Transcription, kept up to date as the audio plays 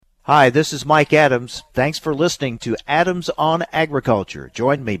Hi, this is Mike Adams. Thanks for listening to Adams on Agriculture.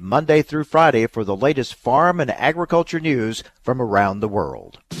 Join me Monday through Friday for the latest farm and agriculture news from around the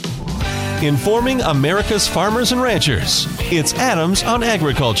world. Informing America's farmers and ranchers, it's Adams on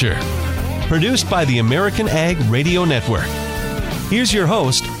Agriculture. Produced by the American Ag Radio Network. Here's your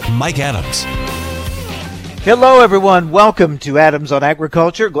host, Mike Adams. Hello, everyone. Welcome to Adams on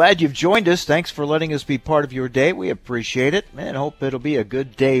Agriculture. Glad you've joined us. Thanks for letting us be part of your day. We appreciate it and hope it'll be a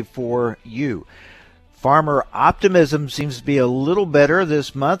good day for you. Farmer optimism seems to be a little better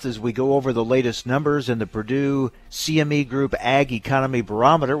this month as we go over the latest numbers in the Purdue CME Group Ag Economy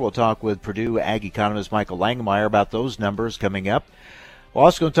Barometer. We'll talk with Purdue Ag economist Michael Langemeier about those numbers coming up. We're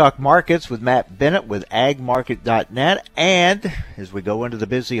also going to talk markets with Matt Bennett with agmarket.net. And as we go into the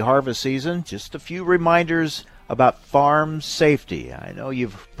busy harvest season, just a few reminders about farm safety. I know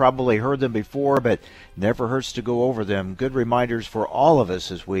you've probably heard them before, but never hurts to go over them. Good reminders for all of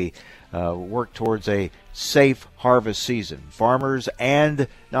us as we work towards a safe harvest season. Farmers and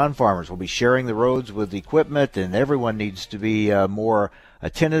non-farmers will be sharing the roads with equipment, and everyone needs to be more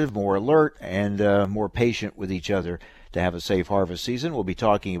attentive, more alert, and more patient with each other to have a safe harvest season. We'll be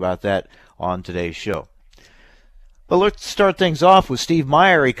talking about that on today's show. But let's start things off with Steve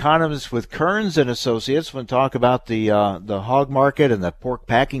Meyer, economist with Kerns Associates. We'll talk about the hog market and the pork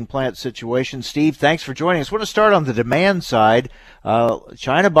packing plant situation. Steve, thanks for joining us. I want to start on the demand side.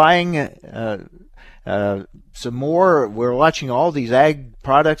 China buying some more. We're watching all these ag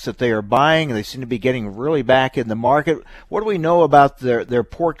products that they are buying, and they seem to be getting really back in the market. What do we know about their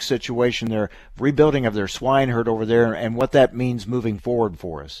pork situation, their rebuilding of their swine herd over there, and what that means moving forward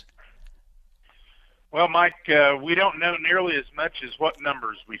for us? Well, Mike, we don't know nearly as much as what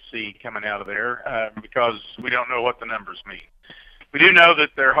numbers we see coming out of there because we don't know what the numbers mean. We do know that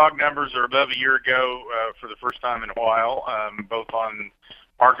their hog numbers are above a year ago for the first time in a while, both on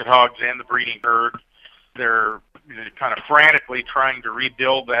market hogs and the breeding herd. They're kind of frantically trying to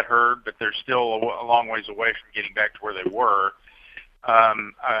rebuild that herd, but they're still a long ways away from getting back to where they were.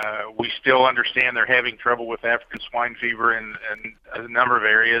 We still understand they're having trouble with African swine fever in a number of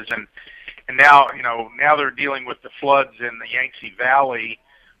areas, and now they're dealing with the floods in the Yangtze Valley,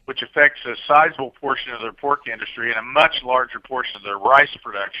 which affects a sizable portion of their pork industry and a much larger portion of their rice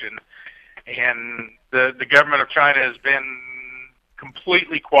production. And the government of China has been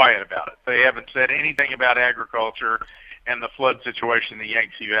completely quiet about it. They haven't said anything about agriculture and the flood situation in the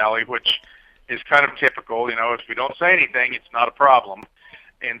Yangtze Valley, which is kind of typical. If we don't say anything, it's not a problem.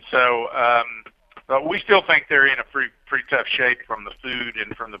 And so but we still think they're in a pretty tough shape from the food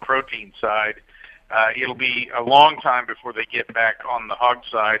and from the protein side. It'll be a long time before they get back on the hog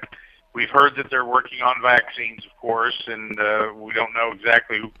side. We've heard that they're working on vaccines, of course, and we don't know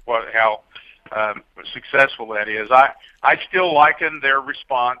exactly how successful that is. I still liken their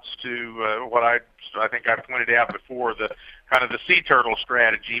response to what I think I pointed out before, the kind of the sea turtle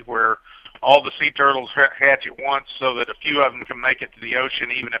strategy, where all the sea turtles hatch at once so that a few of them can make it to the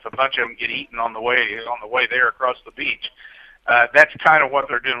ocean, even if a bunch of them get eaten on the way there across the beach. That's kind of what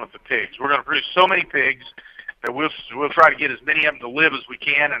they're doing with the pigs. We're going to produce so many pigs that we'll try to get as many of them to live as we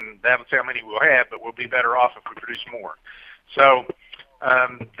can, and that's how many we'll have, but we'll be better off if we produce more. So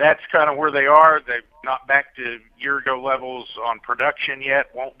that's kind of where they are. They're not back to year-ago levels on production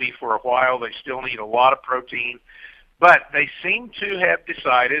yet. Won't be for a while. They still need a lot of protein. But they seem to have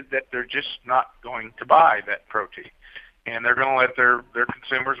decided that they're just not going to buy that protein. And they're going to let their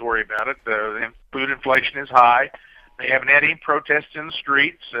consumers worry about it. The food inflation is high. They haven't had any protests in the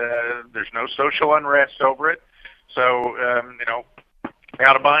streets. There's no social unrest over it. So,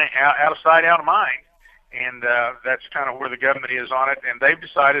 out of sight, out of mind. And that's kind of where the government is on it. And they've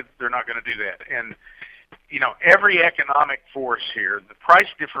decided they're not going to do that. And every economic force here, the price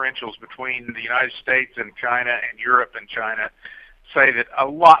differentials between the United States and China and Europe and China say that a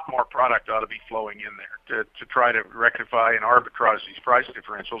lot more product ought to be flowing in there to try to rectify and arbitrage these price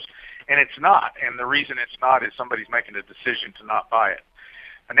differentials. And it's not. And the reason it's not is somebody's making a decision to not buy it.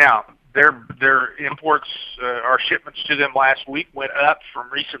 Now, their imports, our shipments to them last week went up from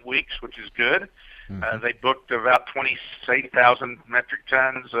recent weeks, which is good. They booked about 28,000 metric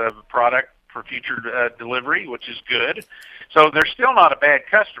tons of product for future delivery, which is good. So they're still not a bad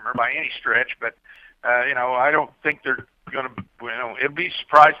customer by any stretch, but I don't think they're going to. It'd be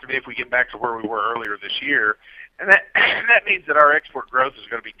surprised to me if we get back to where we were earlier this year, and that means that our export growth is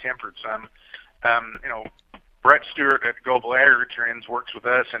going to be tempered some. Brett Stewart at Global Agriculture Kerns works with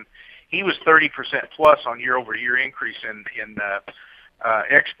us, and he was 30% plus on year-over-year increase in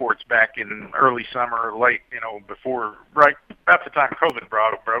exports back in early summer, late, before, right about the time COVID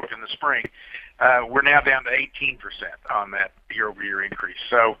broke in the spring. we're now down to 18% on that year-over-year increase.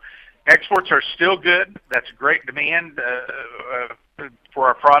 So exports are still good. That's great demand for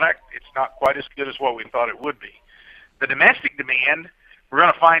our product. It's not quite as good as what we thought it would be. The domestic demand, we're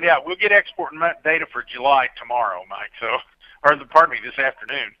going to find out. We'll get export data for July tomorrow, Mike. So, this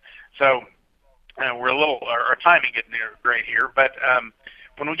afternoon. So we're our timing isn't great here, but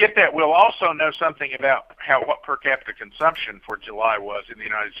when we get that, we'll also know something about what per capita consumption for July was in the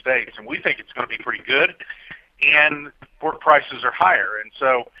United States, and we think it's going to be pretty good, and pork prices are higher. And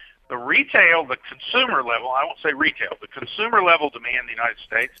so the consumer level, I won't say retail, the consumer level demand in the United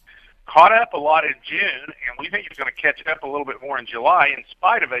States caught up a lot in June, and we think it's going to catch up a little bit more in July in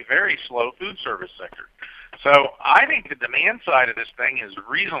spite of a very slow food service sector. So I think the demand side of this thing is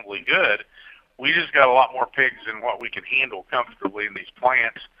reasonably good. We just got a lot more pigs than what we can handle comfortably in these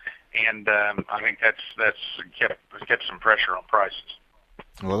plants, and I think that's kept some pressure on prices.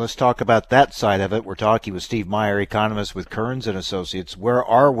 Well, let's talk about that side of it. We're talking with Steve Meyer, economist with Kerns Associates. Where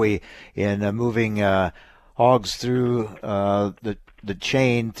are we in moving hogs through the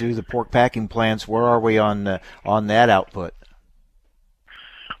chain, through the pork packing plants? Where are we on that output?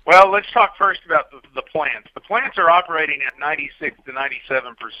 Well, let's talk first about the plants. The plants are operating at 96 to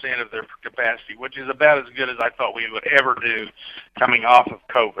 97% of their capacity, which is about as good as I thought we would ever do coming off of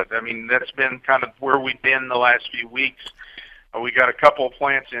COVID. I mean, that's been kind of where we've been the last few weeks. We got a couple of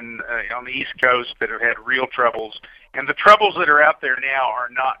plants on the East Coast that have had real troubles, and the troubles that are out there now are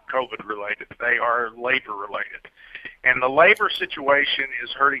not COVID related. They are labor related, and the labor situation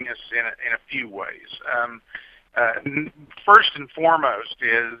is hurting us in a few ways. First and foremost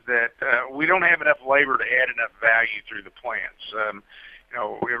is that we don't have enough labor to add enough value through the plants.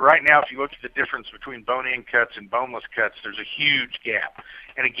 Right now, if you look at the difference between bone-in cuts and boneless cuts, there's a huge gap.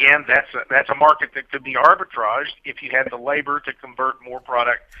 And again, that's a market that could be arbitraged if you had the labor to convert more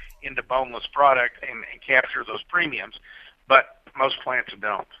product into boneless product and capture those premiums. But most plants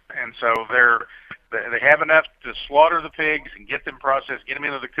don't, and so they have enough to slaughter the pigs and get them processed, get them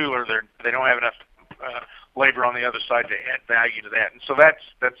into the cooler. They don't have enough labor on the other side to add value to that, and so that's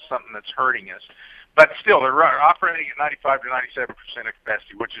something that's hurting us. But still, they're operating at 95 to 97% of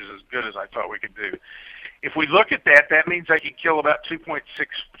capacity, which is as good as I thought we could do. If we look at that, that means they can kill about 2.63,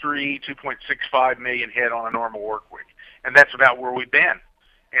 2.65 million head on a normal work week, and that's about where we've been,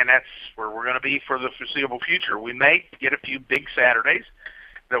 and that's where we're going to be for the foreseeable future. We may get a few big Saturdays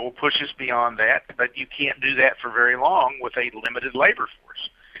that will push us beyond that, but you can't do that for very long with a limited labor force.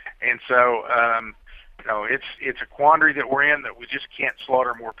 And so, it's a quandary that we're in that we just can't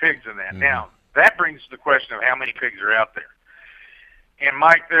slaughter more pigs than that. Mm-hmm. Now, that brings the question of how many pigs are out there. And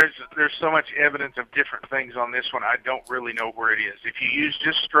Mike, there's so much evidence of different things on this one, I don't really know where it is. If you use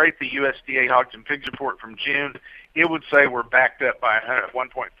just straight the USDA Hogs and Pigs report from June, it would say we're backed up by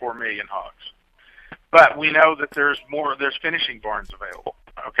 1.4 million hogs. But we know that there's finishing barns available,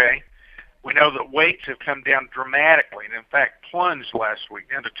 okay? We know that weights have come down dramatically, and in fact plunged last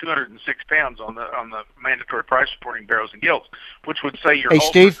week down to 206 pounds on the mandatory price reporting barrows and gilts, which would say your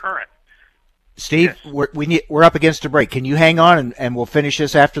Steve, current. Steve, yes. We're up against a break. Can you hang on and we'll finish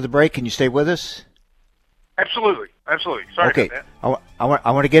this after the break? Can you stay with us? Absolutely. Sorry about that.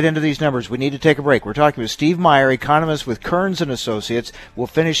 I want to get into these numbers. We need to take a break. We're talking with Steve Meyer, economist with Kerns Associates. We'll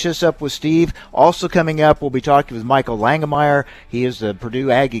finish this up with Steve. Also coming up, we'll be talking with Michael Langemeier. He is the Purdue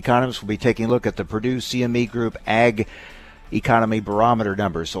Ag economist. We'll be taking a look at the Purdue CME Group Ag Economy Barometer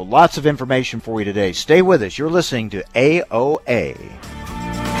numbers. So lots of information for you today. Stay with us. You're listening to AOA.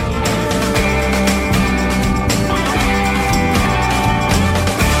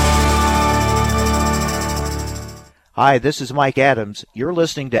 Hi, this is Mike Adams. You're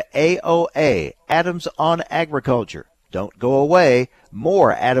listening to AOA, Adams on Agriculture. Don't go away.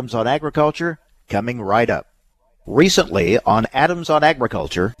 More Adams on Agriculture coming right up. Recently on Adams on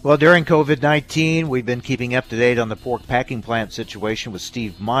Agriculture, well, during COVID-19, we've been keeping up to date on the pork packing plant situation with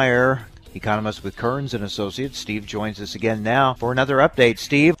Steve Meyer, economist with Kerns Associates. Steve joins us again now for another update.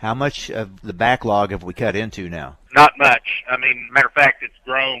 Steve, how much of the backlog have we cut into now? Not much. I mean, matter of fact, it's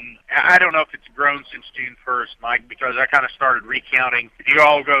grown. I don't know if it's grown since June 1st, Mike, because I kind of started recounting. If you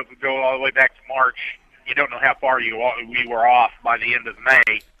all go all the way back to March, you don't know how far we were off by the end of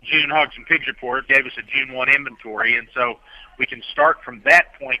May. June Hogs and Pigs report gave us a June 1 inventory, and so we can start from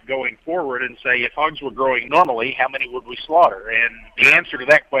that point going forward and say if hogs were growing normally, how many would we slaughter? And the answer to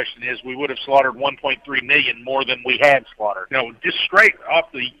that question is we would have slaughtered 1.3 million more than we had slaughtered. Just straight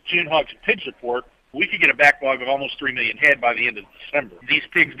off the June Hogs and Pigs report, we could get a backlog of almost 3 million head by the end of December. These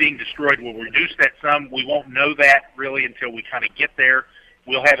pigs being destroyed will reduce that some. We won't know that really until we kind of get there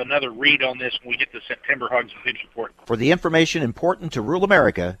we'll have another read on this when we get the September hogs and pigs report. For the information important to rural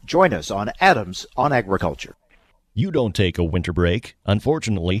America, join us on Adams on Agriculture. You don't take a winter break.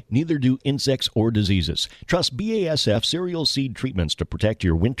 Unfortunately, neither do insects or diseases. Trust BASF cereal seed treatments to protect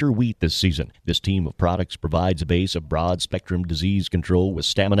your winter wheat this season. This team of products provides a base of broad-spectrum disease control with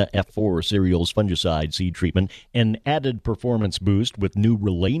Stamina F4 cereals fungicide seed treatment, an added performance boost with new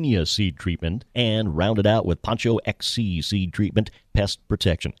Relania seed treatment, and rounded out with Poncho XC seed treatment, pest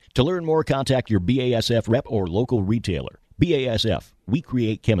protection. To learn more, contact your BASF rep or local retailer. BASF, we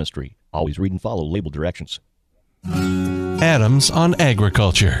create chemistry. Always read and follow label directions. Adams on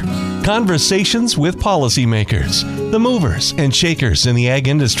Agriculture. Conversations with policymakers, the movers and shakers in the ag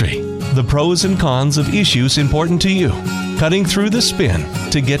industry, the pros and cons of issues important to you, cutting through the spin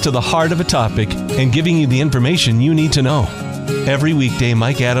to get to the heart of a topic and giving you the information you need to know. Every weekday,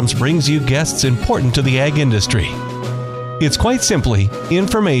 Mike Adams brings you guests important to the ag industry. It's quite simply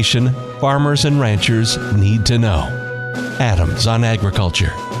information farmers and ranchers need to know. Adams on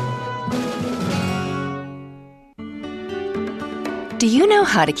Agriculture. Do you know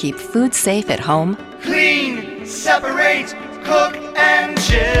how to keep food safe at home? Clean, separate, cook, and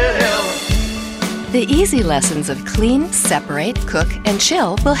chill. The easy lessons of clean, separate, cook, and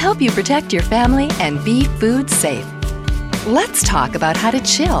chill will help you protect your family and be food safe. Let's talk about how to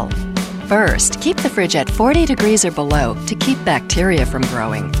chill. First, keep the fridge at 40 degrees or below to keep bacteria from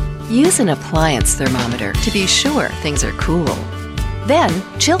growing. Use an appliance thermometer to be sure things are cool. Then,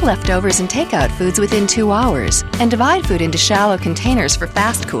 chill leftovers and takeout foods within 2 hours and divide food into shallow containers for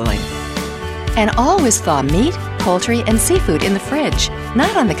fast cooling. And always thaw meat, poultry, and seafood in the fridge,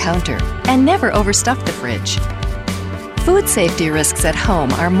 not on the counter, and never overstuff the fridge. Food safety risks at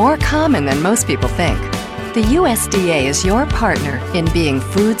home are more common than most people think. The USDA is your partner in being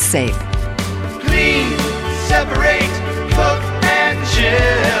food safe. Clean, separate, cook, and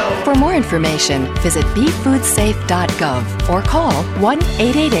chill. For more information, visit befoodsafe.gov or call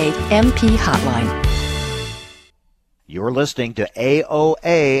 1-888-MP-HOTLINE. You're listening to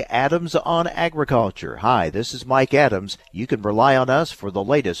AOA, Adams on Agriculture. Hi, this is Mike Adams. You can rely on us for the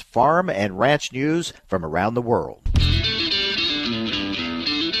latest farm and ranch news from around the world.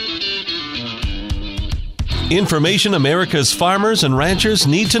 Information America's farmers and ranchers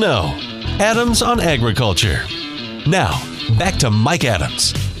need to know. Adams on Agriculture. Now, back to Mike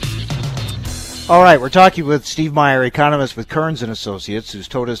Adams. All right, we're talking with Steve Meyer, economist with Kerns Associates, who's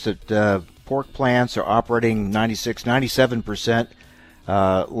told us that pork plants are operating 97%,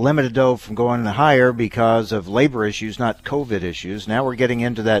 limited though from going higher because of labor issues, not COVID issues. Now we're getting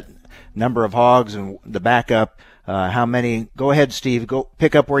into that number of hogs and the backup. How many? Go ahead, Steve. Go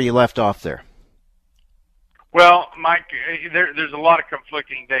pick up where you left off there. Well, Mike, there's a lot of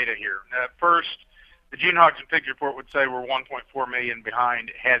conflicting data here. First, the June hogs and pigs report would say we're 1.4 million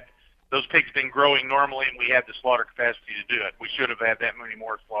behind. Had those pigs been growing normally and we had the slaughter capacity to do it, we should have had that many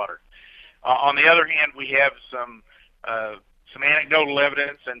more slaughtered. On the other hand, we have some anecdotal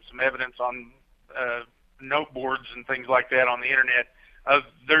evidence and some evidence on note boards and things like that on the internet of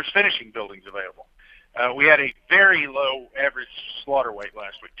there's finishing buildings available. We had a very low average slaughter weight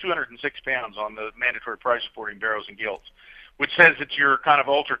last week, 206 pounds on the mandatory price supporting barrows and gilts, which says that you're kind of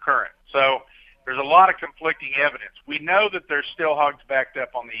ultra current. So there's a lot of conflicting evidence. We know that there's still hogs backed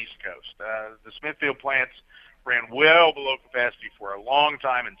up on the East Coast. The Smithfield plants ran well below capacity for a long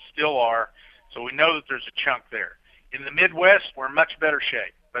time and still are, so we know that there's a chunk there. In the Midwest, we're in much better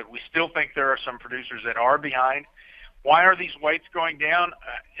shape, but we still think there are some producers that are behind. Why are these weights going down?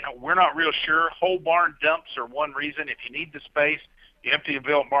 We're not real sure. Whole barn dumps are one reason. If you need the space, you empty a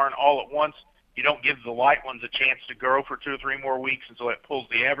built barn all at once. You don't give the light ones a chance to grow for 2 or 3 more weeks, and so it pulls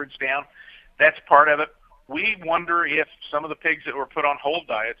the average down. That's part of it. We wonder if some of the pigs that were put on hold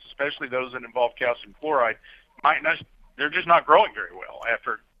diets, especially those that involve calcium chloride, they're just not growing very well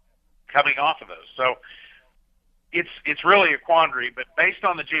after coming off of those. So it's really a quandary, but based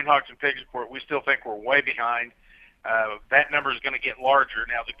on the June hogs and pigs report, we still think we're way behind. That number is going to get larger.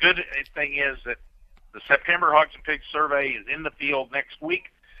 Now, the good thing is that the September hogs and pigs survey is in the field next week.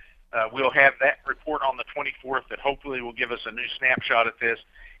 We'll have that report on the 24th that hopefully will give us a new snapshot at this.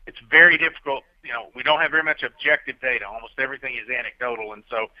 It's very difficult. We don't have very much objective data. Almost everything is anecdotal, and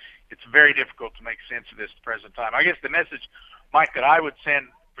so it's very difficult to make sense of this at the present time. I guess the message, Mike, that I would send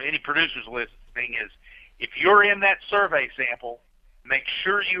for any producers listening is if you're in that survey sample, make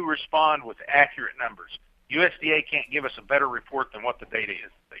sure you respond with accurate numbers. USDA can't give us a better report than what the data is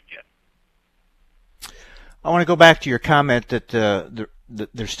that they get. I want to go back to your comment that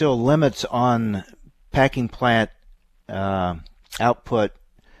there's still limits on packing plant output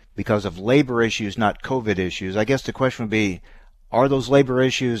because of labor issues, not COVID issues. I guess the question would be, Are those labor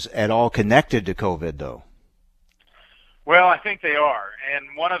issues at all connected to COVID, though? Well, I think they are.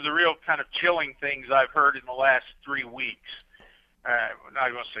 And one of the real kind of chilling things I've heard in the last 3 weeks,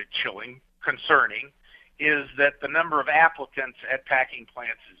 not going to say chilling, concerning, is that the number of applicants at packing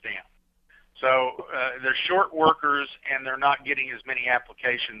plants is down. So they're short workers, and they're not getting as many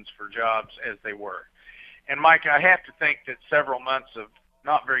applications for jobs as they were. And, Mike, I have to think that several months of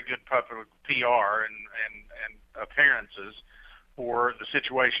not very good public PR and appearances for the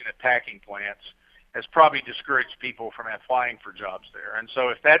situation at packing plants has probably discouraged people from applying for jobs there. And so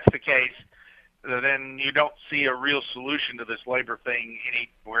if that's the case, then you don't see a real solution to this labor thing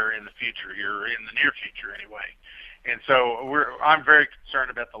anywhere in the future here, in the near future anyway. And so I'm very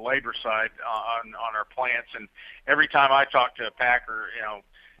concerned about the labor side on our plants. And every time I talk to a packer,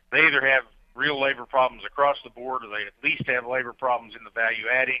 they either have real labor problems across the board, or they at least have labor problems in the value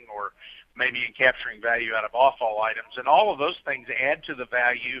adding, or maybe in capturing value out of off-haul items. And all of those things add to the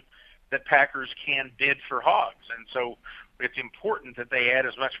value that packers can bid for hogs. And so it's important that they add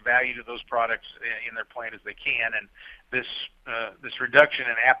as much value to those products in their plant as they can. And this reduction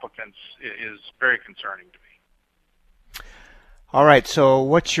in applicants is very concerning to me. All right, so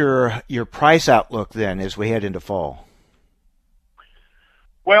what's your price outlook then as we head into fall?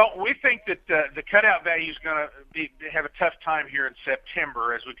 Well, we think that the cutout value is going to have a tough time here in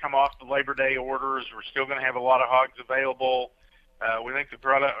September as we come off the Labor Day orders. We're still going to have a lot of hogs available. We think the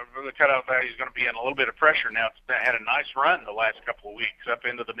cutout value is going to be in a little bit of pressure now. It's had a nice run the last couple of weeks up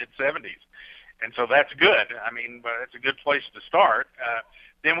into the mid-70s, and so that's good. I mean, but it's a good place to start.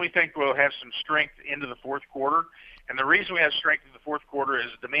 Then we think we'll have some strength into the fourth quarter, and the reason we have strength in the fourth quarter is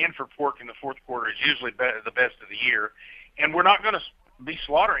demand for pork in the fourth quarter is usually the best of the year, and we're not going to be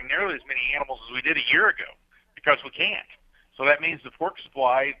slaughtering nearly as many animals as we did a year ago because we can't. So that means the pork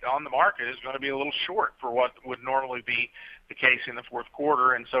supply on the market is going to be a little short for what would normally be the case in the fourth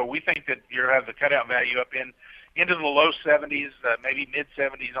quarter. And so we think that you'll have the cutout value up into the low 70s, maybe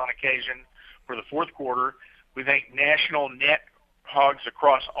mid-70s on occasion for the fourth quarter. We think national net hogs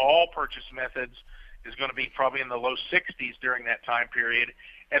across all purchase methods is going to be probably in the low 60s during that time period.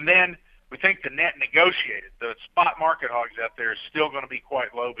 And then we think the net negotiated, the spot market hogs out there, is still going to be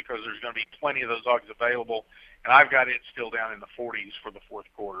quite low because there's going to be plenty of those hogs available. And I've got it still down in the 40s for the fourth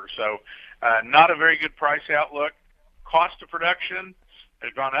quarter. So not a very good price outlook. Cost of production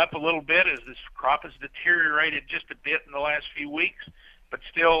has gone up a little bit as this crop has deteriorated just a bit in the last few weeks. But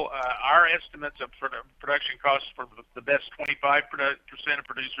still, our estimates of production costs for the best 25% of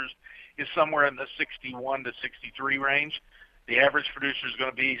producers is somewhere in the 61 to 63 range. The average producer is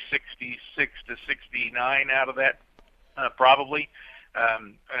going to be 66 to 69 out of that, probably.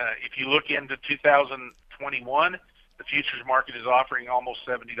 If you look into 2021, the futures market is offering almost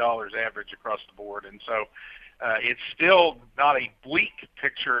 $70 average across the board. And so it's still not a bleak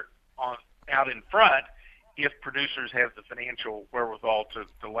picture out in front if producers have the financial wherewithal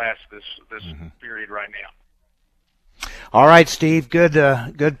to last this period right now. All right, Steve.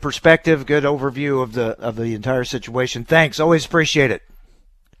 Good perspective. Good overview of the entire situation. Thanks. Always appreciate it.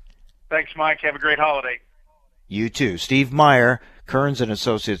 Thanks, Mike. Have a great holiday. You too. Steve Meyer, Kerns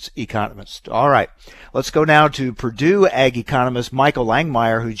Associates economist. All right. Let's go now to Purdue ag economist Michael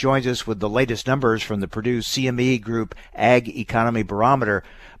Langemeier, who joins us with the latest numbers from the Purdue CME Group Ag Economy Barometer.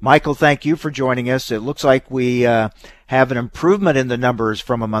 Michael, thank you for joining us. It looks like we have an improvement in the numbers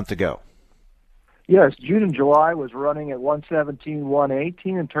from a month ago. Yes, June and July was running at 117,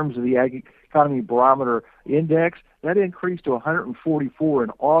 118 in terms of the Ag Economy Barometer Index. That increased to 144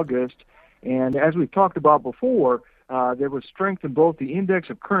 in August. And as we've talked about before, there was strength in both the index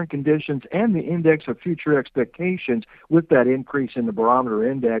of current conditions and the index of future expectations with that increase in the barometer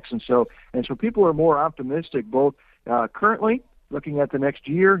index. And so people are more optimistic both currently, looking at the next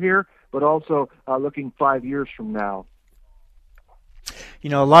year here, but also looking 5 years from now. You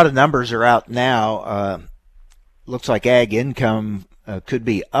know, a lot of numbers are out now. Looks like ag income could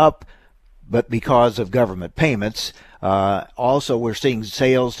be up, but because of government payments. Also, we're seeing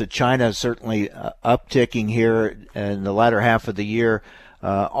sales to China certainly upticking here in the latter half of the year.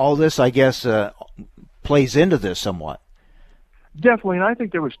 All this, I guess, plays into this somewhat. Definitely, and I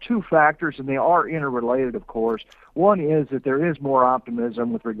think there was two factors, and they are interrelated, of course. One is that there is more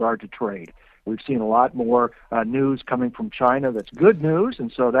optimism with regard to trade. We've seen a lot more news coming from China that's good news,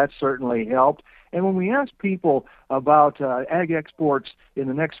 and so that's certainly helped. And when we asked people about ag exports in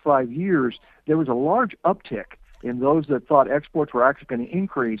the next 5 years, there was a large uptick in those that thought exports were actually going to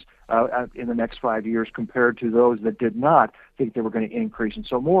increase in the next 5 years compared to those that did not think they were going to increase. And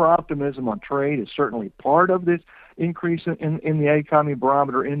so more optimism on trade is certainly part of this increase in the Ag Economy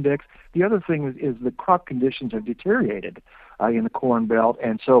Barometer Index. The other thing is the crop conditions have deteriorated. in the Corn Belt,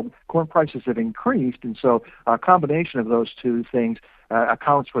 and so corn prices have increased, and so a combination of those two things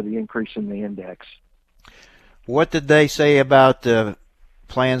accounts for the increase in the index. What did they say about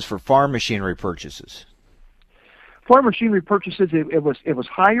plans for farm machinery purchases? Farm machinery purchases, it was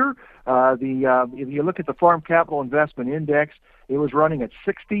higher. If you look at the Farm Capital Investment Index, it was running at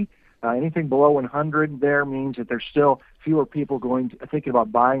 60. Anything below 100 there means that there's still fewer people thinking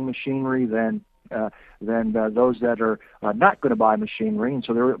about buying machinery than those that are not going to buy machinery. And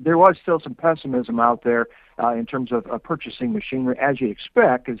so there was still some pessimism out there in terms of purchasing machinery, as you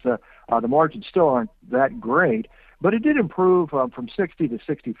expect, because the margins still aren't that great. But it did improve from 60 to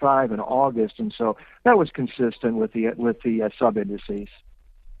 65 in August, and so that was consistent with the sub-indices.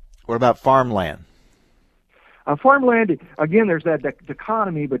 What about farmland? Farmland, again, there's that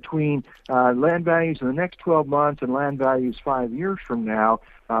dichotomy between land values in the next 12 months and land values 5 years from now,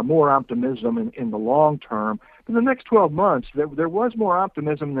 more optimism in the long term. In the next 12 months, there was more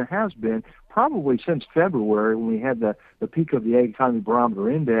optimism than there has been probably since February when we had the peak of the Ag Economy Barometer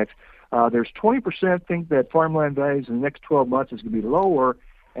Index. There's 20% think that farmland values in the next 12 months is going to be lower,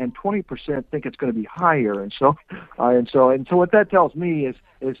 and 20% think it's going to be higher. And so what that tells me is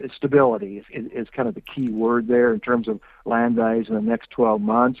stability is kind of the key word there in terms of land values in the next 12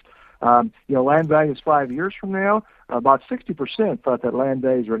 months. Land values 5 years from now, about 60% thought that land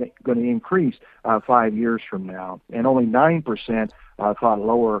values are going to increase 5 years from now, and only 9% thought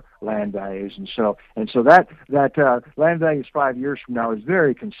lower land values. And so that land values 5 years from now is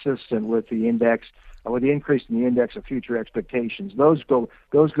very consistent with the index, with the increase in the index of future expectations. Those go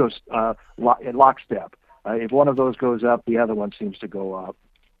in lockstep. If one of those goes up, the other one seems to go up.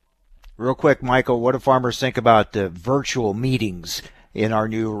 Real quick, Michael, what do farmers think about virtual meetings in our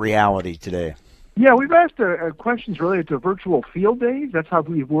new reality today? Yeah, we've asked questions related to virtual field days. That's how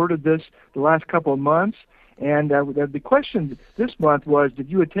we've worded this the last couple of months. And the question this month was, did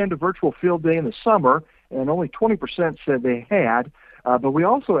you attend a virtual field day in the summer? And only 20% said they had. But we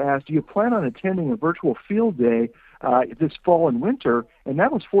also asked, do you plan on attending a virtual field day this fall and winter? And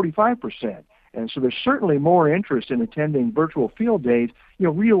that was 45%. And so there's certainly more interest in attending virtual field days,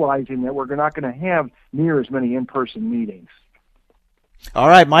 realizing that we're not going to have near as many in-person meetings. All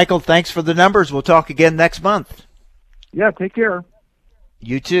right, Michael, thanks for the numbers. We'll talk again next month. Yeah, take care.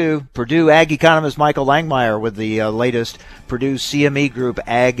 You too. Purdue Ag economist Michael Langemeier with the latest Purdue CME Group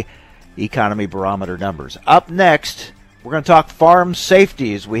Ag Economy Barometer numbers. Up next, we're going to talk farm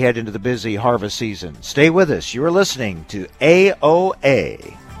safety as we head into the busy harvest season. Stay with us. You're listening to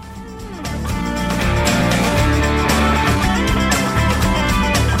AOA.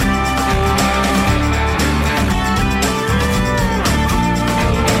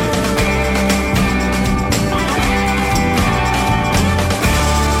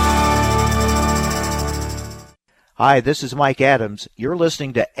 Hi, this is Mike Adams. You're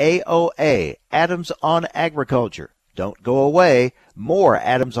listening to AOA, Adams on Agriculture. Don't go away. More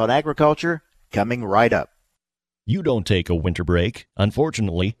Adams on Agriculture coming right up. You don't take a winter break.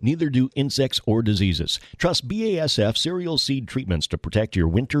 Unfortunately, neither do insects or diseases. Trust BASF cereal seed treatments to protect your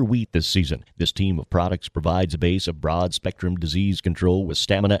winter wheat this season. This team of products provides a base of broad-spectrum disease control with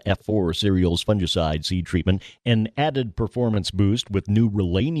Stamina F4 cereals fungicide seed treatment, an added performance boost with new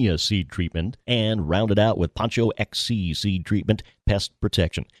Relania seed treatment, and rounded out with Poncho XC seed treatment pest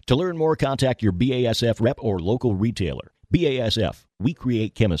protection. To learn more, contact your BASF rep or local retailer. BASF, we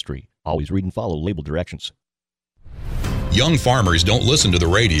create chemistry. Always read and follow label directions. Young farmers don't listen to the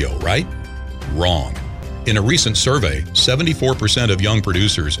radio, right? Wrong. In a recent survey, 74% of young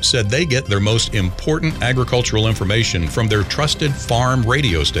producers said they get their most important agricultural information from their trusted farm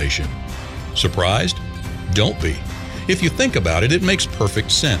radio station. Surprised? Don't be. If you think about it, it makes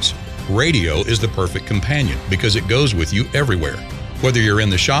perfect sense. Radio is the perfect companion because it goes with you everywhere. Whether you're in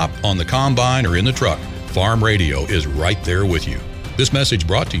the shop, on the combine, or in the truck, farm radio is right there with you. This message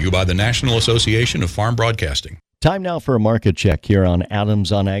brought to you by the National Association of Farm Broadcasting. Time now for a market check here on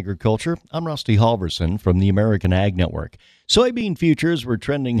Adams on Agriculture. I'm Rusty Halverson from the American Ag Network. Soybean futures were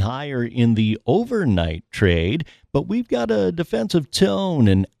trending higher in the overnight trade, but we've got a defensive tone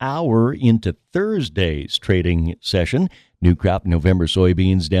an hour into Thursday's trading session. New crop November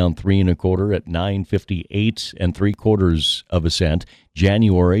soybeans down 3 1/4 at 9.58 3/4 cents.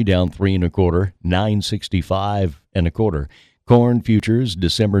 January down 3 1/4, 9.65 1/4. Corn futures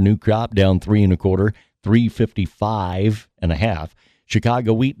December new crop down 3 1/4. 3.55 1/2.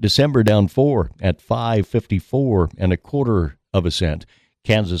 Chicago wheat December down 4 at 5.54 1/4 cents.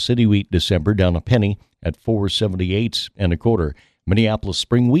 Kansas City wheat December down a penny at 4.78 1/4. Minneapolis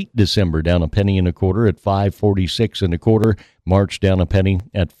spring wheat December down a penny 1/4 at 5.46 1/4. March down a penny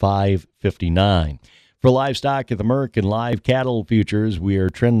at 5.59. For livestock at the Merck and live cattle futures, we are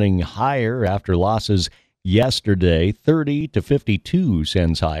trending higher after losses yesterday, 30 to 52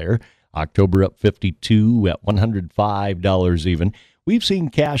 cents higher. October up 52 at $105 even. We've seen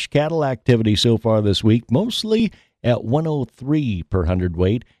cash cattle activity so far this week, mostly at 103 per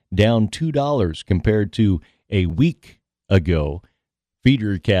hundredweight, down $2 compared to a week ago.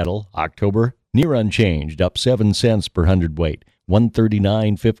 Feeder cattle, October, near unchanged, up 7 cents per hundredweight,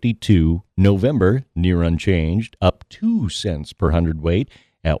 139.52. November, near unchanged, up 2 cents per hundredweight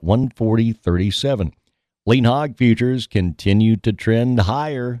at 140.37. Lean hog futures continue to trend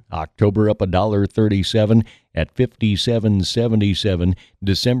higher. October up $1.37 at 57.77.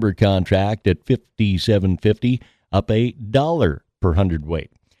 December contract at 57.50, up $1 per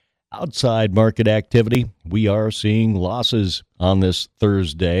hundredweight. Outside market activity, we are seeing losses on this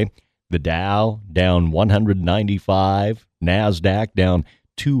Thursday. The Dow down 195, NASDAQ down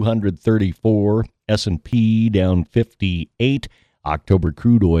 234, S&P down 58. October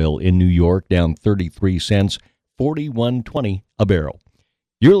crude oil in New York down 33 cents, 41.20 a barrel.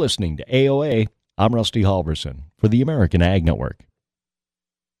 You're listening to AOA. I'm Rusty Halverson for the American Ag Network.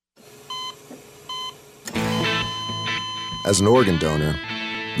 As an organ donor,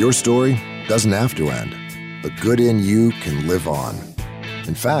 your story doesn't have to end. The good in you can live on.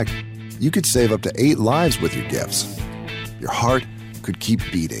 In fact, you could save up to 8 lives with your gifts. Your heart could keep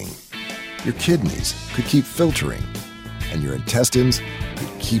beating. Your kidneys could keep filtering. And your intestines could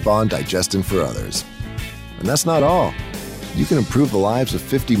keep on digesting for others. And that's not all. You can improve the lives of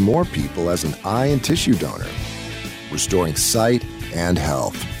 50 more people as an eye and tissue donor, restoring sight and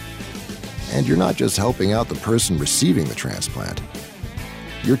health. And you're not just helping out the person receiving the transplant.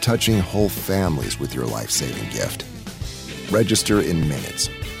 You're touching whole families with your life-saving gift. Register in minutes.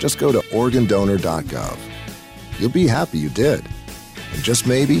 Just go to organdonor.gov. You'll be happy you did. And just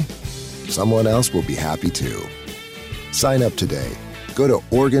maybe, someone else will be happy too. Sign up today. Go to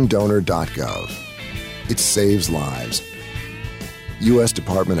organdonor.gov. It saves lives. U.S.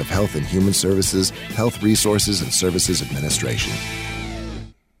 Department of Health and Human Services, Health Resources and Services Administration.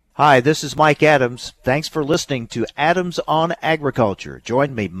 Hi, this is Mike Adams. Thanks for listening to Adams on Agriculture.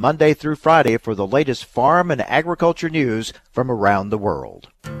 Join me Monday through Friday for the latest farm and agriculture news from around the world.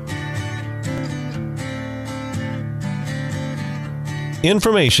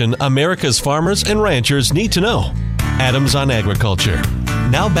 Information America's farmers and ranchers need to know. Adams on Agriculture.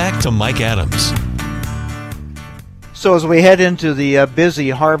 Now back to Mike Adams. So as we head into the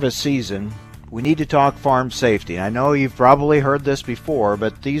busy harvest season, we need to talk farm safety. I know you've probably heard this before,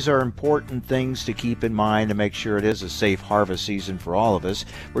 but these are important things to keep in mind to make sure it is a safe harvest season for all of us.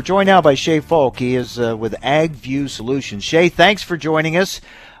 We're joined now by Shay Foulk. He is with AgView Solutions. Shay, thanks for joining us.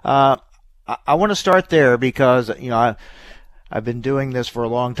 I want to start there because, I've been doing this for a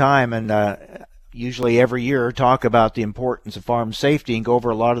long time, and usually every year talk about the importance of farm safety and go over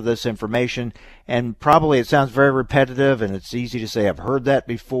a lot of this information. And probably it sounds very repetitive, and it's easy to say, I've heard that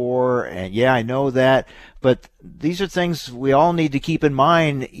before, and yeah, I know that. But these are things we all need to keep in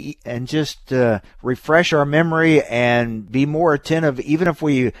mind and just refresh our memory and be more attentive. Even if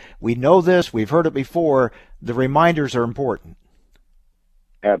we know this, we've heard it before, the reminders are important.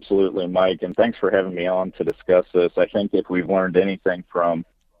 Absolutely, Mike, and thanks for having me on to discuss this. I think if we've learned anything from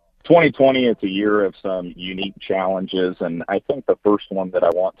 2020, it's a year of some unique challenges, and I think the first one that I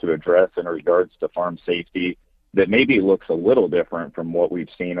want to address in regards to farm safety that maybe looks a little different from what we've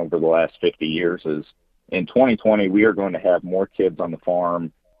seen over the last 50 years is in 2020, we are going to have more kids on the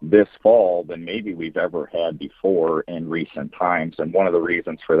farm this fall than maybe we've ever had before in recent times, and one of the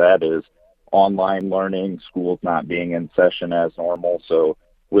reasons for that is online learning, schools not being in session as normal. So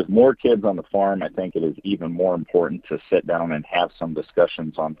with more kids on the farm, I think it is even more important to sit down and have some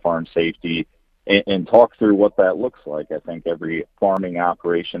discussions on farm safety and talk through what that looks like. I think every farming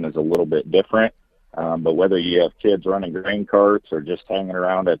operation is a little bit different, but whether you have kids running grain carts or just hanging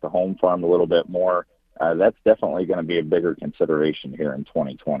around at the home farm a little bit more, that's definitely going to be a bigger consideration here in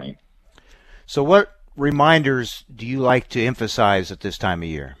 2020. So what reminders do you like to emphasize at this time of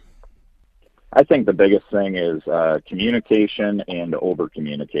year? I think the biggest thing is communication and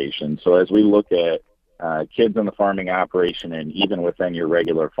over-communication. So as we look at kids in the farming operation and even within your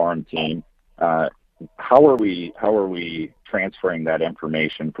regular farm team, how are we transferring that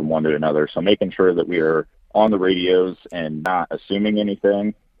information from one to another? So making sure that we are on the radios and not assuming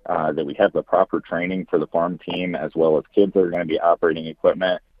anything, that we have the proper training for the farm team as well as kids that are going to be operating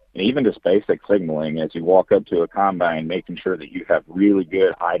equipment, and even just basic signaling as you walk up to a combine, making sure that you have really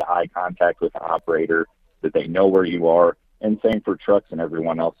good eye-to-eye contact with the operator, that they know where you are, and same for trucks and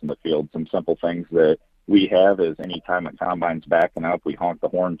everyone else in the field. Some simple things that we have is anytime a combine's backing up, we honk the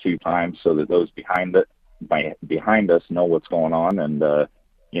horn 2 times so that those behind us know what's going on, and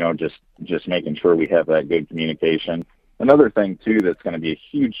just making sure we have that good communication. Another thing too that's going to be a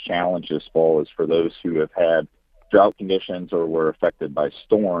huge challenge this fall is for those who have had drought conditions or were affected by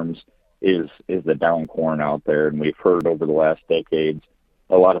storms is the down corn out there. And we've heard over the last decades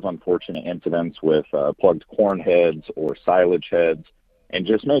a lot of unfortunate incidents with plugged corn heads or silage heads, and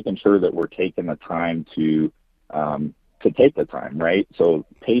just making sure that we're taking the time to take the time, right? So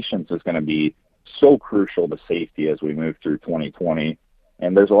patience is going to be so crucial to safety as we move through 2020.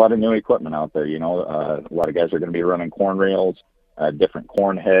 And there's a lot of new equipment out there. A lot of guys are going to be running corn rails, different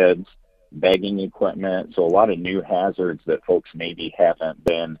corn heads, bagging equipment. So a lot of new hazards that folks maybe haven't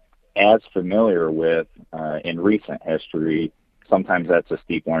been as familiar with in recent history. Sometimes that's a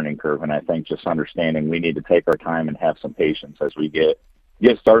steep learning curve. And I think just understanding we need to take our time and have some patience as we get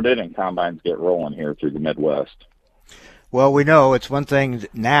started and combines get rolling here through the Midwest. Well, we know it's one thing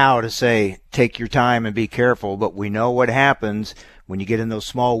now to say take your time and be careful, but we know what happens when you get in those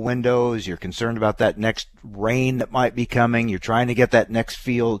small windows. You're concerned about that next rain that might be coming. You're trying to get that next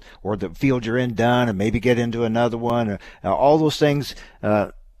field or the field you're in done and maybe get into another one. All those things,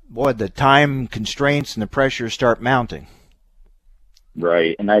 the time constraints and the pressures start mounting.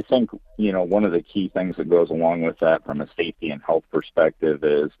 Right. And I think, one of the key things that goes along with that from a safety and health perspective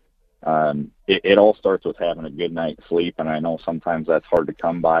is it all starts with having a good night's sleep. And I know sometimes that's hard to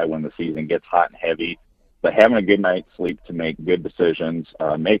come by when the season gets hot and heavy, but having a good night's sleep to make good decisions,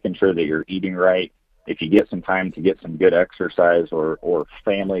 making sure that you're eating right. If you get some time to get some good exercise or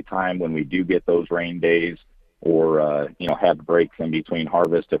family time when we do get those rain days, or, have breaks in between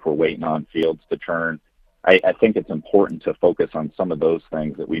harvest if we're waiting on fields to turn. I think it's important to focus on some of those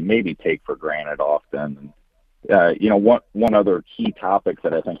things that we maybe take for granted often. One other key topic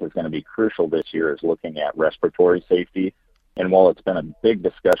that I think is going to be crucial this year is looking at respiratory safety. And while it's been a big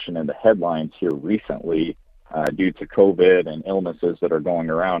discussion in the headlines here recently due to COVID and illnesses that are going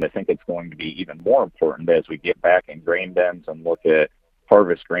around, I think it's going to be even more important as we get back in grain bins and look at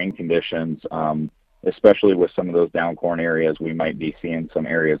harvest grain conditions, especially with some of those down corn areas. We might be seeing some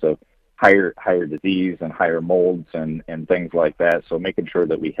areas of higher disease and higher molds and things like that. So making sure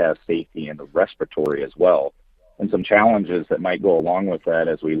that we have safety in the respiratory as well. And some challenges that might go along with that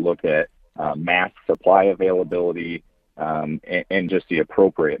as we look at mask supply availability and just the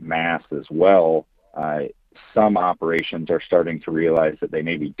appropriate masks as well. Some operations are starting to realize that they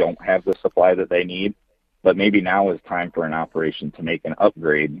maybe don't have the supply that they need, but maybe now is time for an operation to make an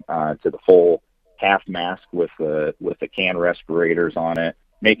upgrade to the full half mask with the can respirators on it,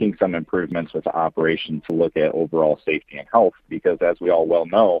 making some improvements with the operation to look at overall safety and health, because as we all well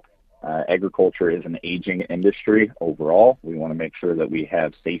know, agriculture is an aging industry overall. We want to make sure that we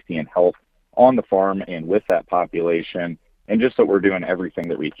have safety and health on the farm and with that population, and just that we're doing everything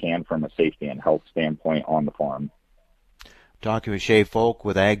that we can from a safety and health standpoint on the farm. Talking with Shay Foulk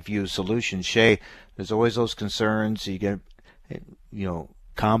with AgView Solutions. Shay, there's always those concerns. You get,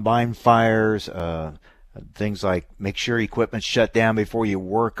 combine fires, things like make sure equipment's shut down before you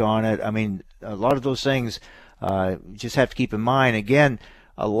work on it. I mean, a lot of those things you just have to keep in mind. Again,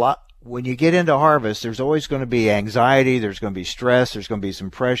 when you get into harvest, there's always going to be anxiety, there's going to be stress, there's going to be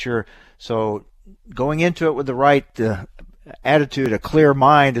some pressure. So going into it with the right attitude, a clear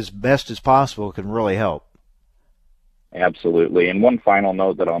mind as best as possible can really help. Absolutely. And one final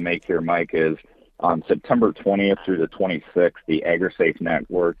note that I'll make here, Mike, is on September 20th through the 26th, the AgriSafe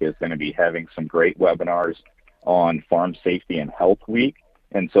Network is going to be having some great webinars on Farm Safety and Health Week.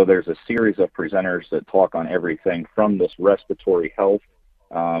 And so there's a series of presenters that talk on everything from this respiratory health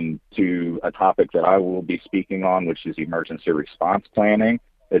to a topic that I will be speaking on, which is emergency response planning.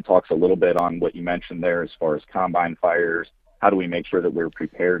 It talks a little bit on what you mentioned there as far as combine fires. How do we make sure that we're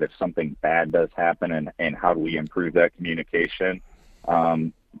prepared if something bad does happen, and how do we improve that communication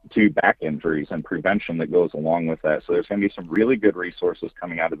to back injuries and prevention that goes along with that. So there's going to be some really good resources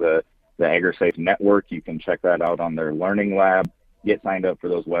coming out of the AgriSafe Network. You can check that out on their Learning Lab, get signed up for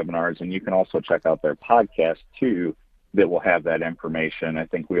those webinars, and you can also check out their podcast too that will have that information. I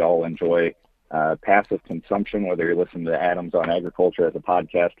think we all enjoy passive consumption, whether you're listening to Adams on Agriculture as a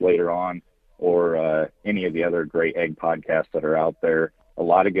podcast later on or any of the other great ag podcasts that are out there. A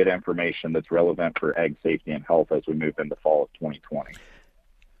lot of good information that's relevant for ag safety and health as we move into fall of 2020.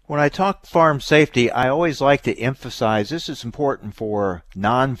 When I talk farm safety, I always like to emphasize this is important for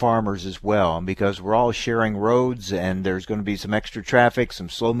non-farmers as well, because we're all sharing roads and there's going to be some extra traffic, some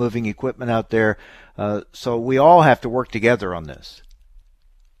slow-moving equipment out there. So we all have to work together on this.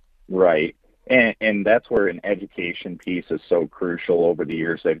 Right. And that's where an education piece is so crucial. Over the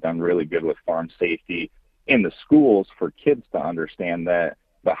years, they've done really good with farm safety in the schools for kids to understand that,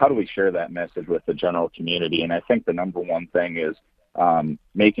 but how do we share that message with the general community? And I think the number one thing is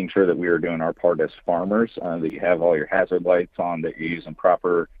making sure that we are doing our part as farmers, that you have all your hazard lights on, that you're using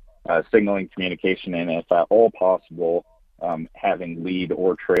proper signaling communication, and if at all possible, having lead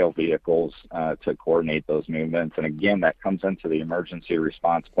or trail vehicles to coordinate those movements. And again, that comes into the emergency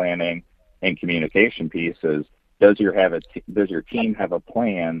response planning and communication pieces. Does your team have a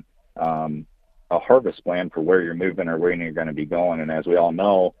plan, a harvest plan for where you're moving or where you're going to be going? And as we all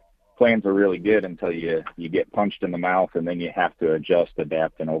know, plans are really good until you get punched in the mouth, and then you have to adjust,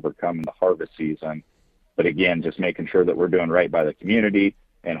 adapt, and overcome in the harvest season. But again, just making sure that we're doing right by the community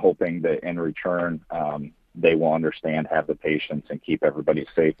and hoping that in return they will understand, have the patience, and keep everybody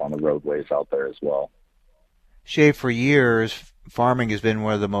safe on the roadways out there as well. Shay, for years, farming has been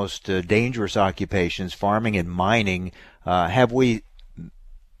one of the most dangerous occupations, farming and mining. Have we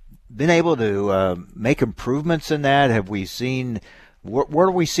been able to make improvements in that? Have we seen, where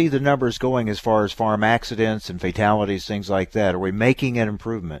do we see the numbers going as far as farm accidents and fatalities, things like that? Are we making an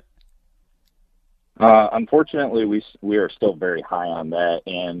improvement? Unfortunately, we are still very high on that,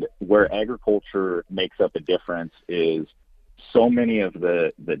 and where agriculture makes up a difference is so many of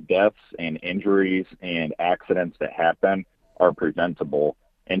the deaths and injuries and accidents that happen are preventable.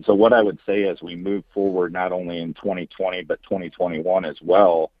 And so what I would say as we move forward, not only in 2020, but 2021 as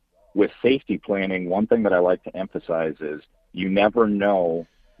well, with safety planning, one thing that I like to emphasize is you never know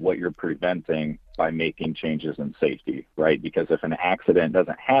what you're preventing by making changes in safety, right? Because if an accident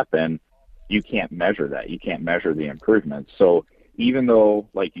doesn't happen, you can't measure that. You can't measure the improvements. So even though,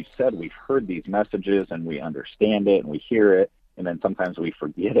 like you said, we've heard these messages and we understand it and we hear it, and then sometimes we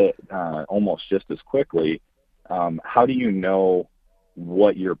forget it almost just as quickly, how do you know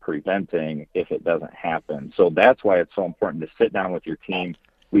what you're preventing if it doesn't happen? So that's why it's so important to sit down with your team.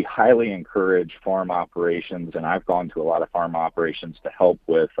 We highly encourage farm operations, and I've gone to a lot of farm operations to help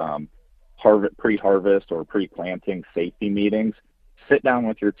with pre-harvest or pre-planting safety meetings. Sit down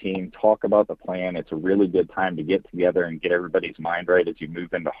with your team, talk about the plan. It's a really good time to get together and get everybody's mind right as you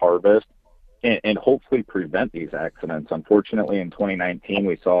move into harvest and hopefully prevent these accidents. Unfortunately, in 2019,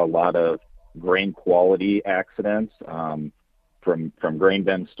 we saw a lot of grain quality accidents from grain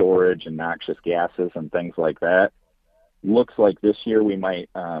bin storage and noxious gases and things like that. Looks like this year we might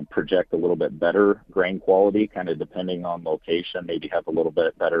project a little bit better grain quality, kind of depending on location, maybe have a little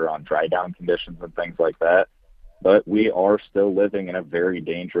bit better on dry down conditions and things like that. But we are still living in a very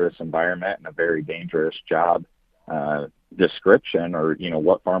dangerous environment and a very dangerous job description, or, you know,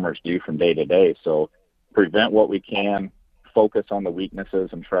 what farmers do from day to day. So prevent what we can, focus on the weaknesses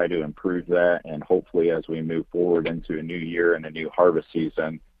and try to improve that. And hopefully as we move forward into a new year and a new harvest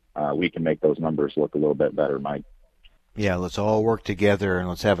season, we can make those numbers look a little bit better, Mike. Yeah, let's all work together and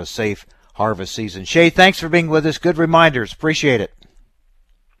let's have a safe harvest season. Shay, thanks for being with us. Good reminders. Appreciate it.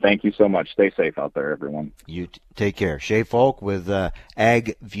 Thank you so much. Stay safe out there, everyone. You take care. Shay Foulk with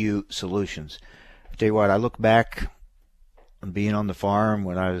AgView Solutions. I tell you what, I look back on being on the farm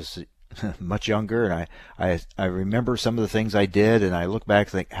when I was much younger, and I remember some of the things I did, and I look back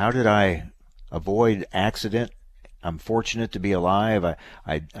and think, how did I avoid accident? I'm fortunate to be alive.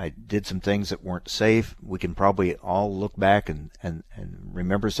 I did some things that weren't safe. We can probably all look back and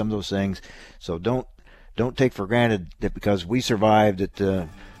remember some of those things. So don't take for granted that because we survived that,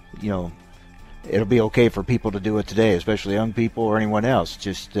 it'll be okay for people to do it today, especially young people or anyone else.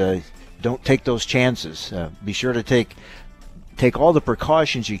 Just don't take those chances. Be sure to take all the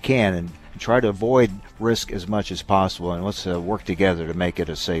precautions you can and try to avoid risk as much as possible, and let's work together to make it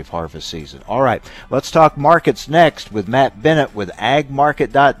a safe harvest season. All right, let's talk markets next with Matt Bennett with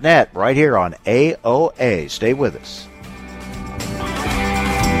agmarket.net right here on AOA. Stay with us.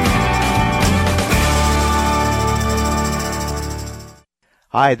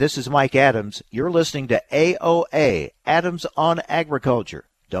 Hi, this is Mike Adams. You're listening to AOA, Adams on Agriculture.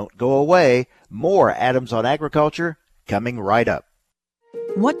 Don't go away. More Adams on Agriculture coming right up.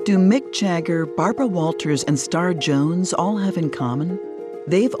 What do Mick Jagger, Barbara Walters, and Star Jones all have in common?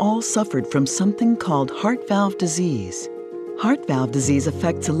 They've all suffered from something called heart valve disease. Heart valve disease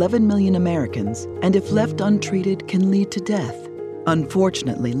affects 11 million Americans, and if left untreated, can lead to death.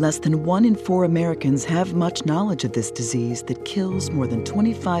 Unfortunately, less than 1 in 4 Americans have much knowledge of this disease that kills more than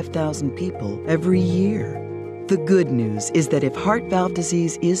 25,000 people every year. The good news is that if heart valve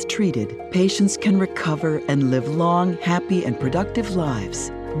disease is treated, patients can recover and live long, happy, and productive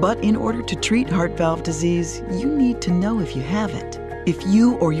lives. But in order to treat heart valve disease, you need to know if you have it. If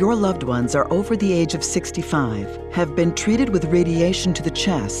you or your loved ones are over the age of 65, have been treated with radiation to the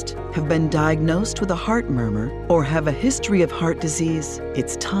chest, have been diagnosed with a heart murmur, or have a history of heart disease,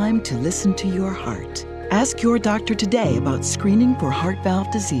 it's time to listen to your heart. Ask your doctor today about screening for heart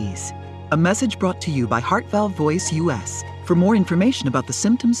valve disease. A message brought to you by Heart Valve Voice US. For more information about the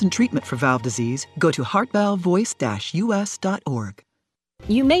symptoms and treatment for valve disease, go to heartvalvevoice-us.org.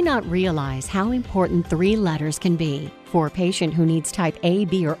 You may not realize how important 3 letters can be. For a patient who needs type A,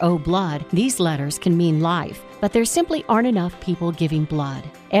 B, or O blood, these letters can mean life, but there simply aren't enough people giving blood.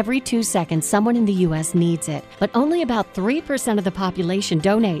 Every 2 seconds, someone in the U.S. needs it, but only about 3% of the population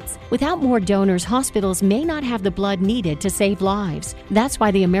donates. Without more donors, hospitals may not have the blood needed to save lives. That's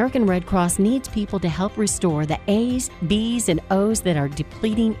why the American Red Cross needs people to help restore the A's, B's, and O's that are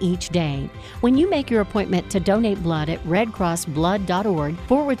depleting each day. When you make your appointment to donate blood at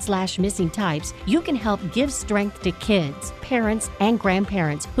redcrossblood.org/missing types, you can help give strength to kids, parents, and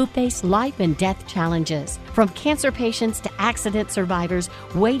grandparents who face life and death challenges. From cancer patients to accident survivors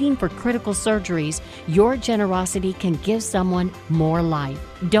waiting for critical surgeries, your generosity can give someone more life.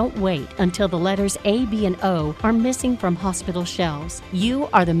 Don't wait until the letters A, B, and O are missing from hospital shelves. You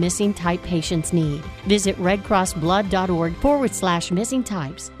are the missing type patients need. Visit redcrossblood.org/missing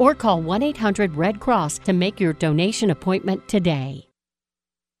types or call 1-800-RED-CROSS to make your donation appointment today.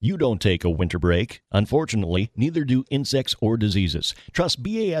 You don't take a winter break. Unfortunately, neither do insects or diseases. Trust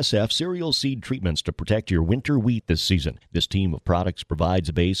BASF cereal seed treatments to protect your winter wheat this season. This team of products provides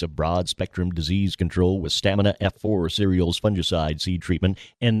a base of broad-spectrum disease control with Stamina F4 cereals fungicide seed treatment,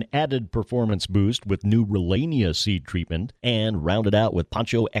 an added performance boost with new Relania seed treatment, and rounded out with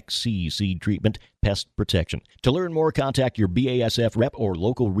Poncho XC seed treatment, pest protection. To learn more, contact your BASF rep or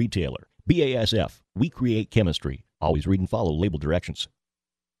local retailer. BASF, we create chemistry. Always read and follow label directions.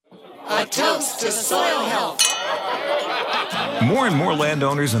 A toast to soil health. More and more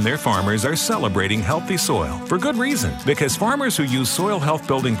landowners and their farmers are celebrating healthy soil for good reason, because farmers who use soil health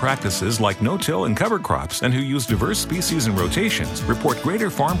building practices like no-till and cover crops and who use diverse species and rotations report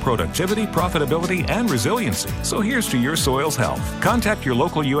greater farm productivity, profitability, and resiliency. So here's to your soil's health. Contact your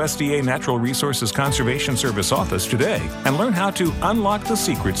local USDA Natural Resources Conservation Service office today and learn how to unlock the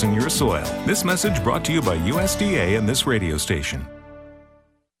secrets in your soil. This message brought to you by USDA and this radio station.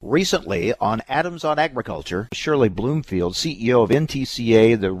 Recently on Adams on Agriculture, Shirley Bloomfield, CEO of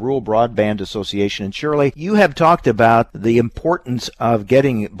NTCA, the Rural Broadband Association. And Shirley, you have talked about the importance of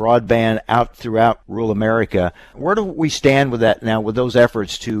getting broadband out throughout rural America. Where do we stand with that now, with those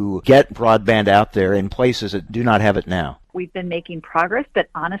efforts to get broadband out there in places that do not have it now? We've been making progress, but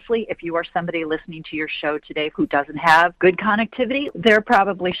honestly, if you are somebody listening to your show today who doesn't have good connectivity, they're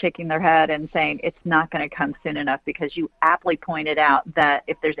probably shaking their head and saying it's not going to come soon enough, because you aptly pointed out that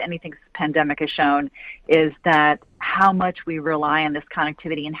if there's anything this pandemic has shown is that how much we rely on this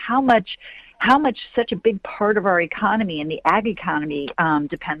connectivity and how much such a big part of our economy and the ag economy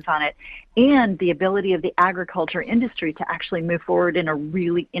depends on it, and the ability of the agriculture industry to actually move forward in a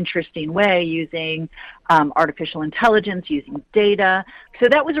really interesting way using artificial intelligence, using data. So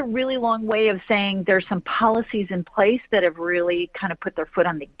that was a really long way of saying there's some policies in place that have really kind of put their foot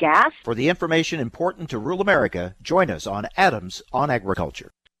on the gas. For the information important to rural America, join us on Adams on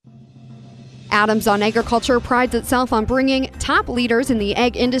Agriculture. Adams on Agriculture prides itself on bringing top leaders in the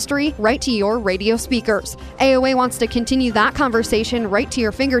ag industry right to your radio speakers. AOA wants to continue that conversation right to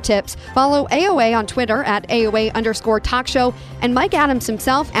your fingertips. Follow AOA on Twitter at AOA_talkshow and Mike Adams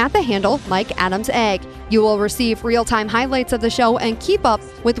himself at the handle Mike Adams Ag. You will receive real-time highlights of the show and keep up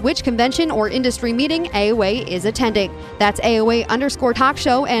with which convention or industry meeting AOA is attending. That's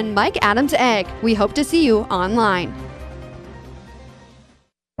AOA_talkshow and Mike Adams Ag. We hope to see you online.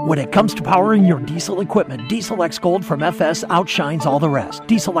 When it comes to powering your diesel equipment, Diesel X Gold from FS outshines all the rest.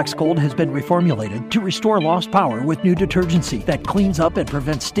 Diesel X Gold has been reformulated to restore lost power with new detergency that cleans up and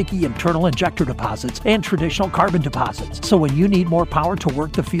prevents sticky internal injector deposits and traditional carbon deposits. So when you need more power to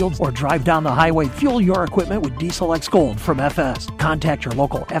work the fields or drive down the highway, fuel your equipment with Diesel X Gold from FS. Contact your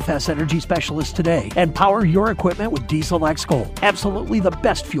local FS Energy specialist today and power your equipment with Diesel X Gold. Absolutely the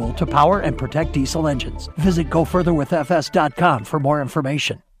best fuel to power and protect diesel engines. Visit gofurtherwithfs.com for more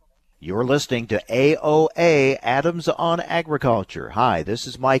information. You're listening to AOA, Adams on Agriculture. Hi, this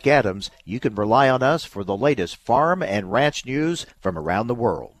is Mike Adams. You can rely on us for the latest farm and ranch news from around the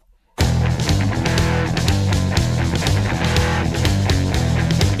world.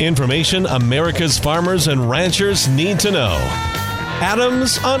 Information America's farmers and ranchers need to know.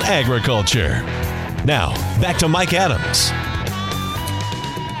 Adams on Agriculture. Now, back to Mike Adams.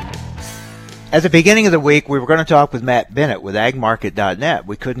 At the beginning of the week, we were going to talk with Matt Bennett with agmarket.net.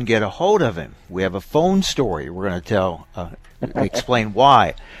 We couldn't get a hold of him. We have a phone story. We're going to explain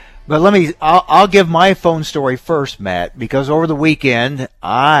why. But I'll give my phone story first, Matt, because over the weekend,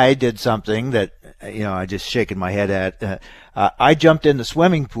 I did something that, I just shaking my head at. I jumped in the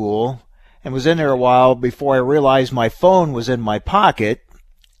swimming pool and was in there a while before I realized my phone was in my pocket.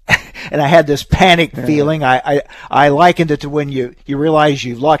 And I had this panic feeling. I likened it to when you realize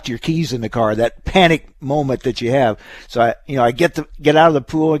you've locked your keys in the car, that panic moment that you have. So I get out of the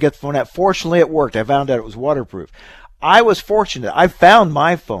pool and get the phone out. Fortunately, it worked. I found out it was waterproof. I was fortunate. I found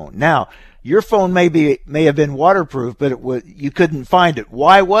my phone. Now, your phone may have been waterproof, but you couldn't find it.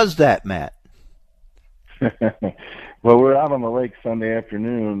 Why was that, Matt? Well, we're out on the lake Sunday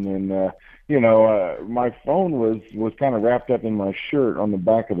afternoon, and my phone was kind of wrapped up in my shirt on the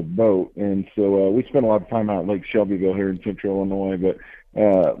back of the boat, and so we spent a lot of time out at Lake Shelbyville here in Central Illinois. But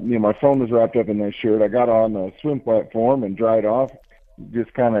my phone was wrapped up in that shirt. I got on the swim platform and dried off.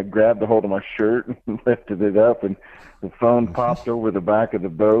 Just kind of grabbed a hold of my shirt and lifted it up, and the phone popped over the back of the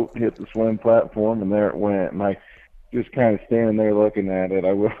boat, hit the swim platform, and there it went. And I just kind of standing there looking at it.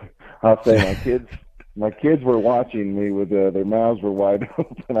 I'll say my kids were watching me with their mouths were wide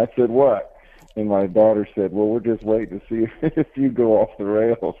open. I said, "What?" And my daughter said, "Well, we're just waiting to see if you go off the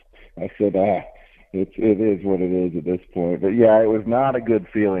rails." I said, it is what it is at this point. But yeah, it was not a good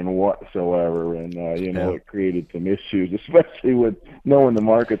feeling whatsoever, and it created some issues, especially with knowing the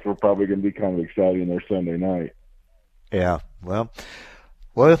markets were probably going to be kind of exciting there Sunday night. Yeah, well,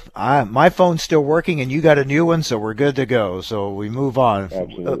 my phone's still working, and you got a new one, so we're good to go. So we move on.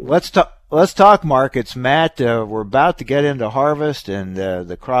 Absolutely. Let's talk markets, Matt. We're about to get into harvest, and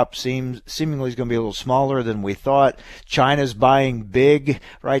the crop seemingly is going to be a little smaller than we thought. China's buying big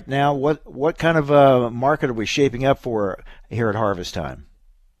right now. What kind of market are we shaping up for here at harvest time?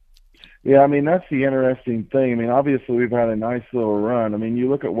 Yeah, I mean, that's the interesting thing. I mean, obviously we've had a nice little run. I mean, you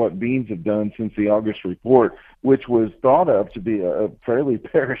look at what beans have done since the August report, which was thought of to be a fairly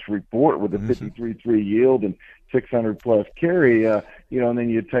bearish report with a 53.3 yield and 600 plus carry, and then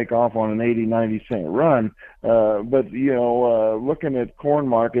you take off on an 80, 90 cent run. But looking at corn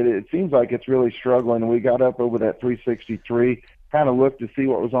market, it seems like it's really struggling. We got up over that 363, kind of looked to see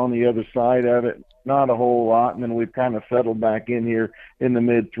what was on the other side of it. Not a whole lot, and then we've kind of settled back in here in the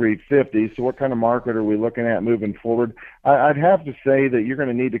mid 350s. So what kind of market are we looking at moving forward? I'd have to say that you're going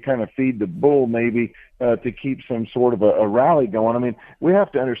to need to kind of feed the bull maybe to keep some sort of a rally going. I mean, we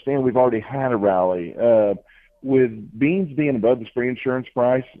have to understand we've already had a rally. With beans being above the spring insurance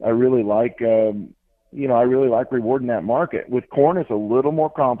price, I really like rewarding that market. With corn, it's a little more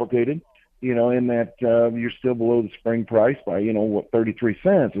complicated. In that you're still below the spring price by, 33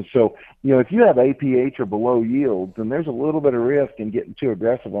 cents. And so, if you have APH or below yields, then there's a little bit of risk in getting too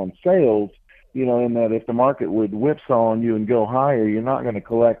aggressive on sales, in that if the market would whipsaw on you and go higher, you're not going to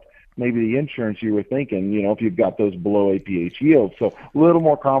collect maybe the insurance you were thinking, if you've got those below APH yields. So a little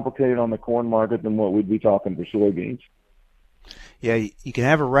more complicated on the corn market than what we'd be talking for soybeans. Yeah, you can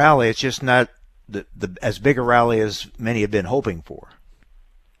have a rally. It's just not as big a rally as many have been hoping for.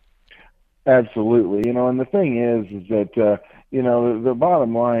 Absolutely. And the thing is that, the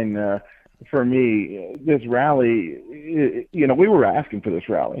bottom line for me, this rally, we were asking for this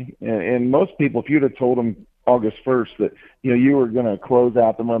rally. And most people, if you'd have told them August 1st that, you were going to close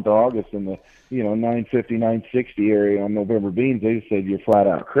out the month of August in the, 950, 960 area on November beans, they just said you're flat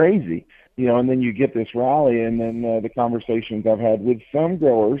out crazy. And then you get this rally, and then the conversations I've had with some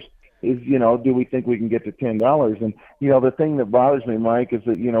growers is, do we think we can get to $10? And, the thing that bothers me, Mike, is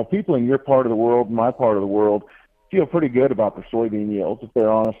that, people in your part of the world and my part of the world feel pretty good about the soybean yields, if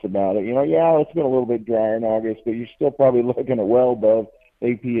they're honest about it. It's been a little bit drier in August, but you're still probably looking at well above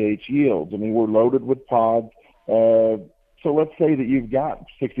APH yields. I mean, we're loaded with pods. So let's say that you've got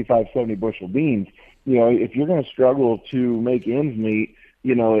 65, 70 bushel beans. If you're going to struggle to make ends meet,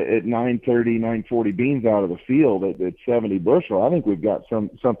 at 930, 940 beans out of the field at 70 bushel, I think we've got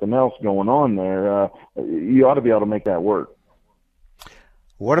something else going on there. You ought to be able to make that work.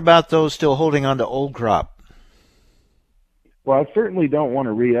 What about those still holding on to old crop? Well, I certainly don't want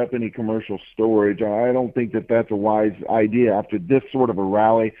to re-up any commercial storage. I don't think that that's a wise idea after this sort of a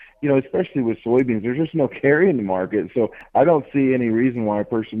rally, especially with soybeans. There's just no carry in the market. So I don't see any reason why a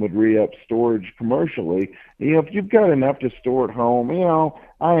person would re-up storage commercially. If you've got enough to store at home,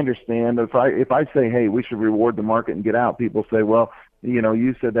 I understand. If I say, hey, we should reward the market and get out, people say, well,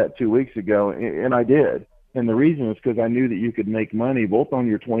 you said that 2 weeks ago, and I did. And the reason is because I knew that you could make money both on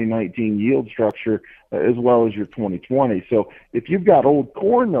your 2019 yield structure as well as your 2020. So if you've got old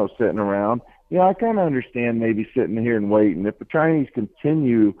corn, though, sitting around, I kind of understand maybe sitting here and waiting. If the Chinese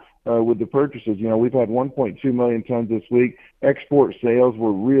continue with the purchases, we've had 1.2 million tons this week. Export sales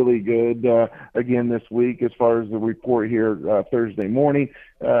were really good again this week as far as the report here Thursday morning.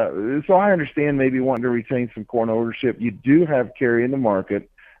 So I understand maybe wanting to retain some corn ownership. You do have carry in the market.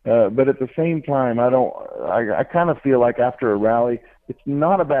 But at the same time, I kind of feel like after a rally, it's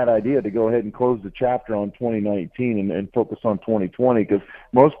not a bad idea to go ahead and close the chapter on 2019 and focus on 2020, because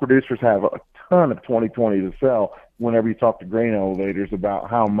most producers have a ton of 2020 to sell whenever you talk to grain elevators about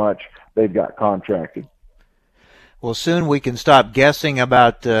how much they've got contracted. Well, soon we can stop guessing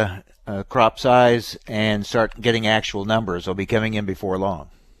about crop size and start getting actual numbers. They'll be coming in before long.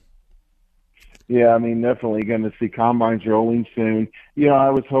 Yeah, I mean, definitely going to see combines rolling soon. I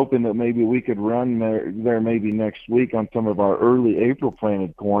was hoping that maybe we could run there maybe next week on some of our early April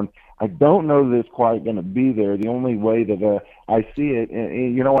planted corn. I don't know that it's quite going to be there. The only way that I see it,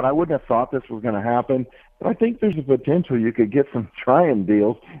 and you know what, I wouldn't have thought this was going to happen, but I think there's a potential you could get some try-in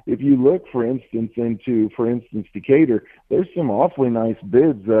deals. If you look, for instance, Decatur, there's some awfully nice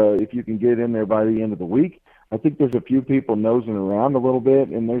bids if you can get in there by the end of the week. I think there's a few people nosing around a little bit,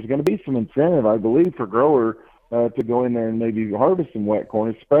 and there's going to be some incentive, I believe, for grower to go in there and maybe harvest some wet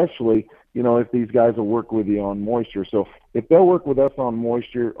corn, especially, if these guys will work with you on moisture. So if they'll work with us on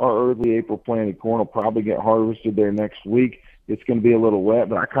moisture, our early April planted corn will probably get harvested there next week. It's going to be a little wet,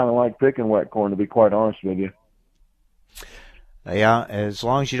 but I kind of like picking wet corn, to be quite honest with you. Yeah, as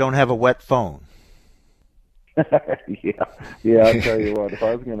long as you don't have a wet phone. Yeah, I'll tell you what, if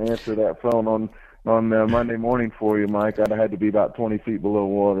I was going to answer that phone on Monday morning for you, Mike, I'd have had to be about 20 feet below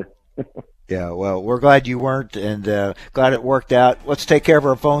water. Yeah, well, we're glad you weren't, and glad it worked out. Let's take care of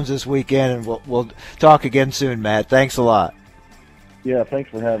our phones this weekend, and we'll talk again soon, Matt. Thanks a lot. Yeah, thanks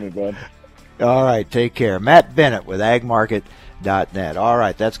for having me, bud. All right, take care. Matt Bennett with agmarket.net. All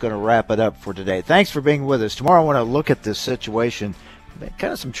right, that's going to wrap it up for today. Thanks for being with us. Tomorrow I want to look at this situation,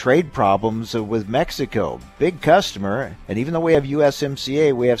 kind of some trade problems with Mexico. Big customer, and even though we have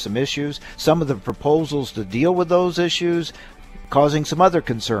USMCA, we have some issues. Some of the proposals to deal with those issues causing some other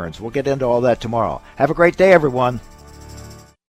concerns. We'll get into all that tomorrow. Have a great day, everyone.